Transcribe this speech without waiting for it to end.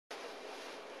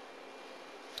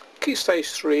Key Stage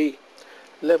 3,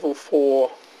 Level 4,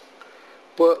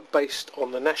 work based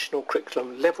on the National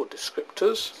Curriculum level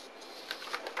descriptors.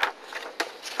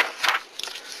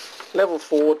 Level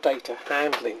 4, data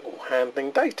handling or handling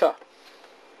data.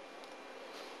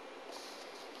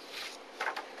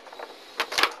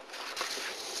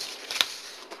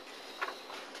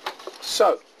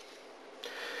 So,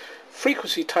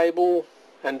 frequency table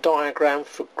and diagram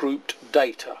for grouped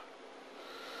data.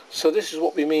 So this is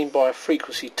what we mean by a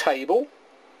frequency table.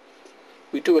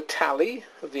 We do a tally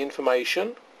of the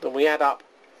information, then we add up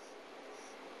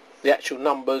the actual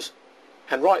numbers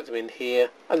and write them in here,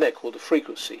 and they're called the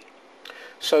frequency.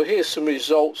 So here's some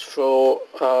results for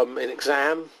an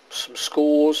exam, some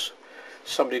scores.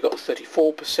 Somebody got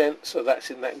 34%, so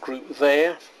that's in that group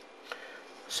there.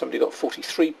 Somebody got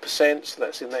 43%, so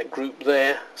that's in that group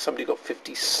there. Somebody got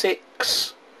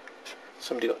 56.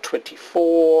 Somebody got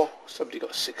 24. Somebody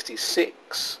got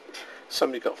 66.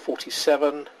 Somebody got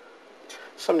 47.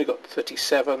 Somebody got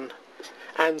 37,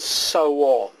 and so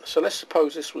on. So let's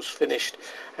suppose this was finished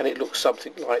and it looks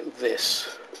something like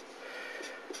this.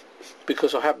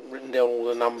 Because I haven't written down all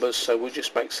the numbers, so we'll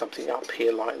just make something up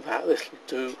here like that. This will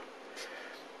do.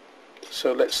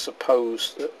 So let's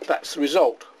suppose that that's the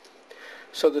result.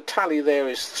 So the tally there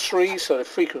is 3, so the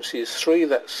frequency is 3,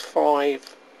 that's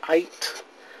 5, 8,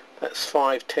 that's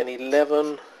 5, 10,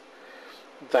 11,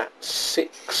 that's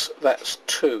 6, that's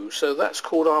 2. So that's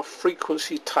called our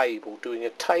frequency table, doing a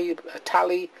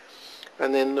tally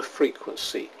and then the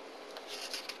frequency.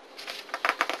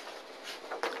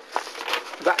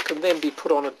 That can then be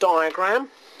put on a diagram,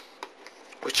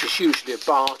 which is usually a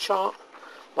bar chart,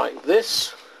 like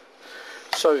this.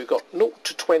 So we've got 0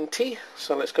 to 20,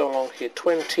 so let's go along here,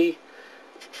 20,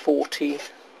 40,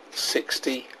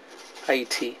 60,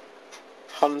 80,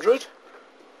 100.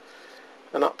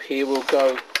 And up here we'll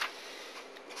go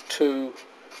 2,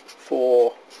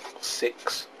 4,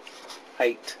 6,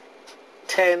 8,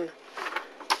 10,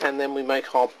 and then we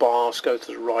make our bars go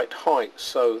to the right height.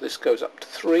 So this goes up to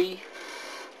 3,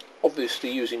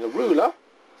 obviously using a ruler.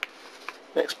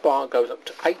 Next bar goes up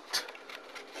to 8,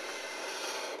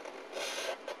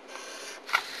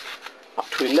 up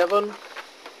to 11,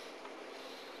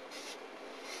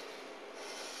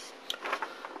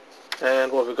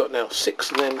 and what have we got now?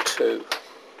 6 and then 2,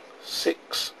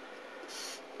 6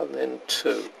 and then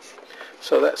 2.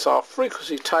 So that's our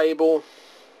frequency table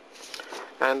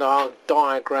and our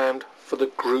diagram for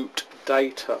the grouped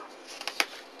data.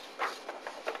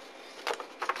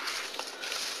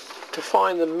 To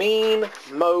find the mean,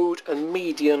 mode and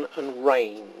median and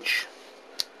range.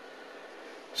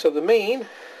 So the mean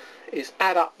is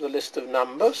add up the list of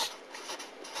numbers.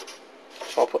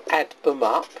 So I'll put add them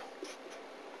up.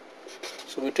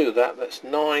 So we'll do that. That's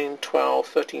 9, 12,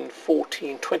 13,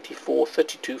 14, 24,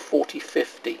 32, 40,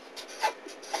 50.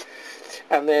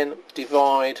 And then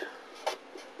divide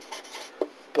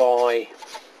by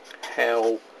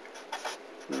how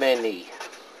many.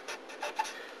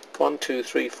 1, 2,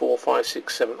 3, 4, 5,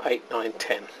 6, 7, 8, 9,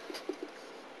 10. And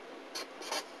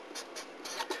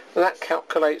that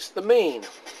calculates the mean.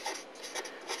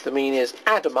 The mean is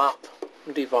add them up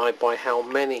and divide by how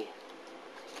many.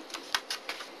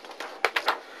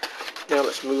 Now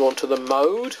let's move on to the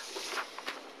mode.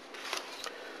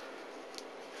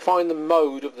 Find the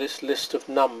mode of this list of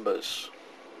numbers.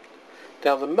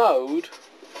 Now the mode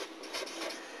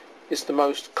is the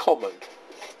most common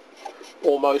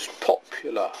or most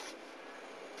popular,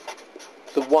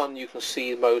 the one you can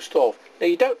see most of. Now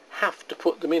you don't have to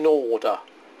put them in order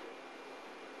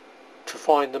to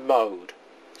find the mode,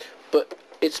 but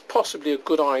it's possibly a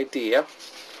good idea,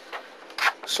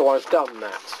 so I've done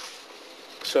that.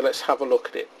 So let's have a look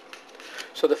at it.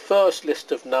 So the first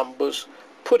list of numbers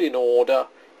put in order,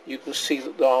 you can see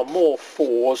that there are more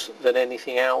 4s than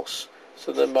anything else,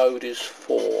 so the mode is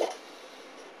 4.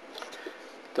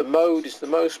 The mode is the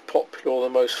most popular or the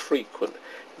most frequent.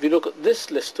 If you look at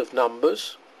this list of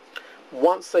numbers,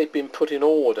 once they've been put in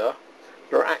order,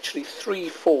 there are actually 3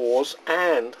 4s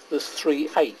and there's 3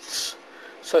 8s.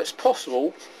 So it's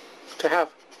possible to have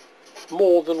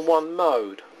more than one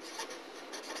mode.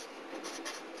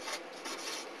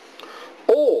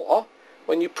 Or,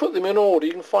 when you put them in order,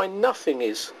 you can find nothing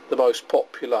is the most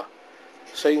popular.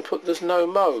 So you can put there's no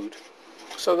mode.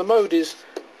 So the mode is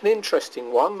an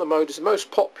interesting one. The mode is the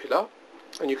most popular,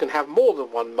 and you can have more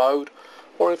than one mode,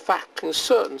 or in fact in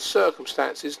certain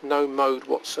circumstances no mode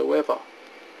whatsoever.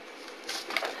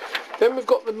 Then we've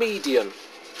got the median.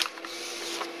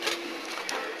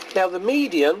 Now the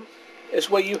median is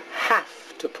where you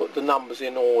have to put the numbers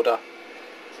in order.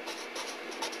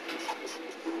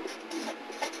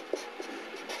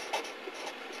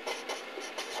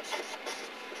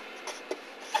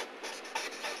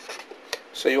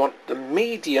 So you want the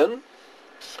median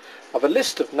of a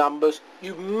list of numbers.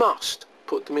 You must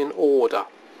put them in order.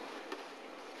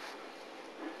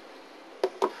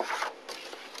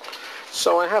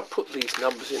 So I have put these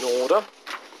numbers in order.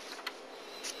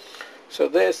 So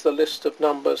there's the list of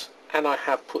numbers, and I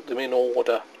have put them in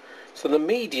order. So the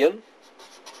median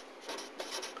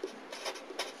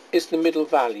is the middle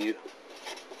value,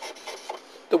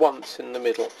 the one that's in the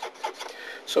middle.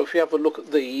 So if you have a look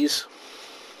at these,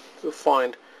 you'll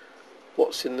find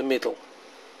what's in the middle.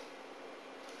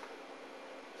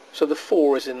 So the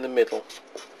 4 is in the middle.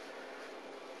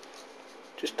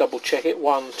 Just double check it.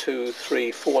 1, 2,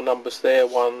 3, 4 numbers there.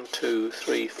 1, 2,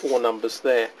 3, 4 numbers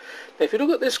there. Now if you look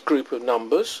at this group of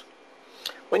numbers,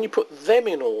 when you put them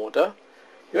in order,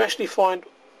 you actually find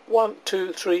 1,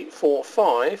 2, 3, 4,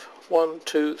 5. 1,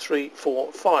 2, 3,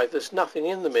 4, 5. There's nothing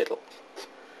in the middle.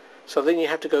 So then you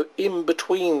have to go in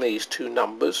between these two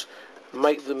numbers and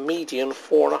make the median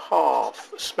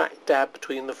 4.5, smack dab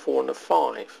between the 4 and the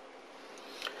 5.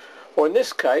 Or in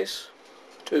this case,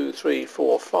 2, 3,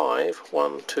 4, 5,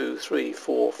 1, 2, 3,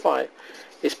 4, 5,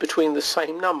 it's between the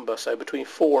same number, so between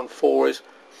 4 and 4 is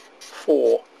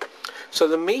 4. So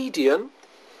the median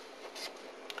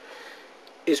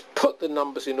is put the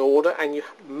numbers in order, and you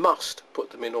must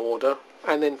put them in order,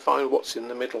 and then find what's in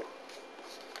the middle.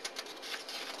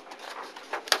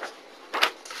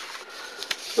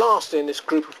 Lastly, in this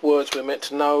group of words we're meant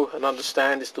to know and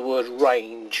understand is the word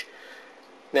range.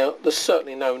 Now there's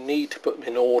certainly no need to put them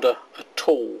in order at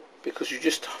all, because you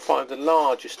just find the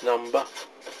largest number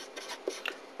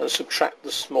and subtract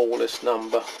the smallest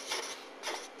number,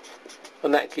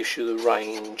 and that gives you the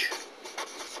range.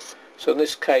 So in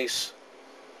this case,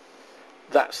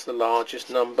 that's the largest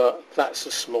number, that's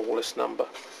the smallest number.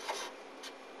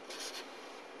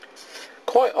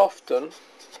 Quite often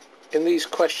in these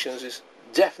questions it's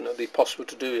definitely possible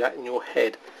to do that in your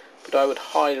head, but I would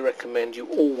highly recommend you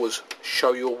always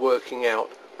show your working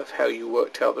out of how you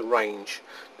worked out the range.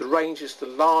 The range is the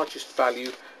largest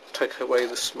value, take away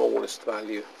the smallest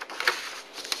value.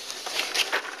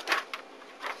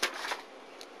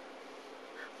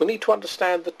 We need to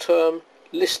understand the term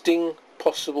listing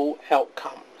possible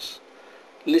outcomes.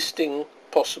 Listing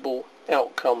possible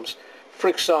outcomes. For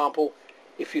example,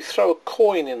 if you throw a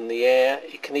coin in the air,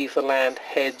 it can either land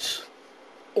heads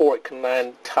or it can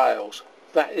land tails.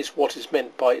 That is what is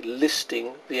meant by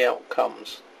listing the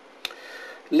outcomes.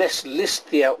 Let's list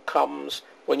the outcomes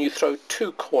when you throw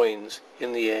two coins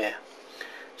in the air.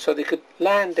 So they could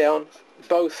land down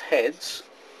both heads,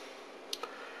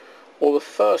 or the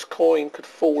first coin could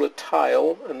fall a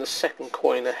tail and the second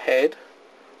coin a head,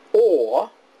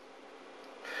 or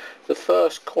the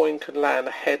first coin could land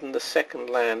a head and the second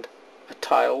land a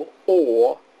tail,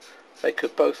 or they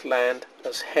could both land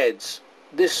as heads.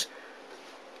 This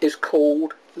is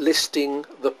called listing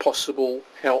the possible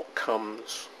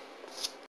outcomes.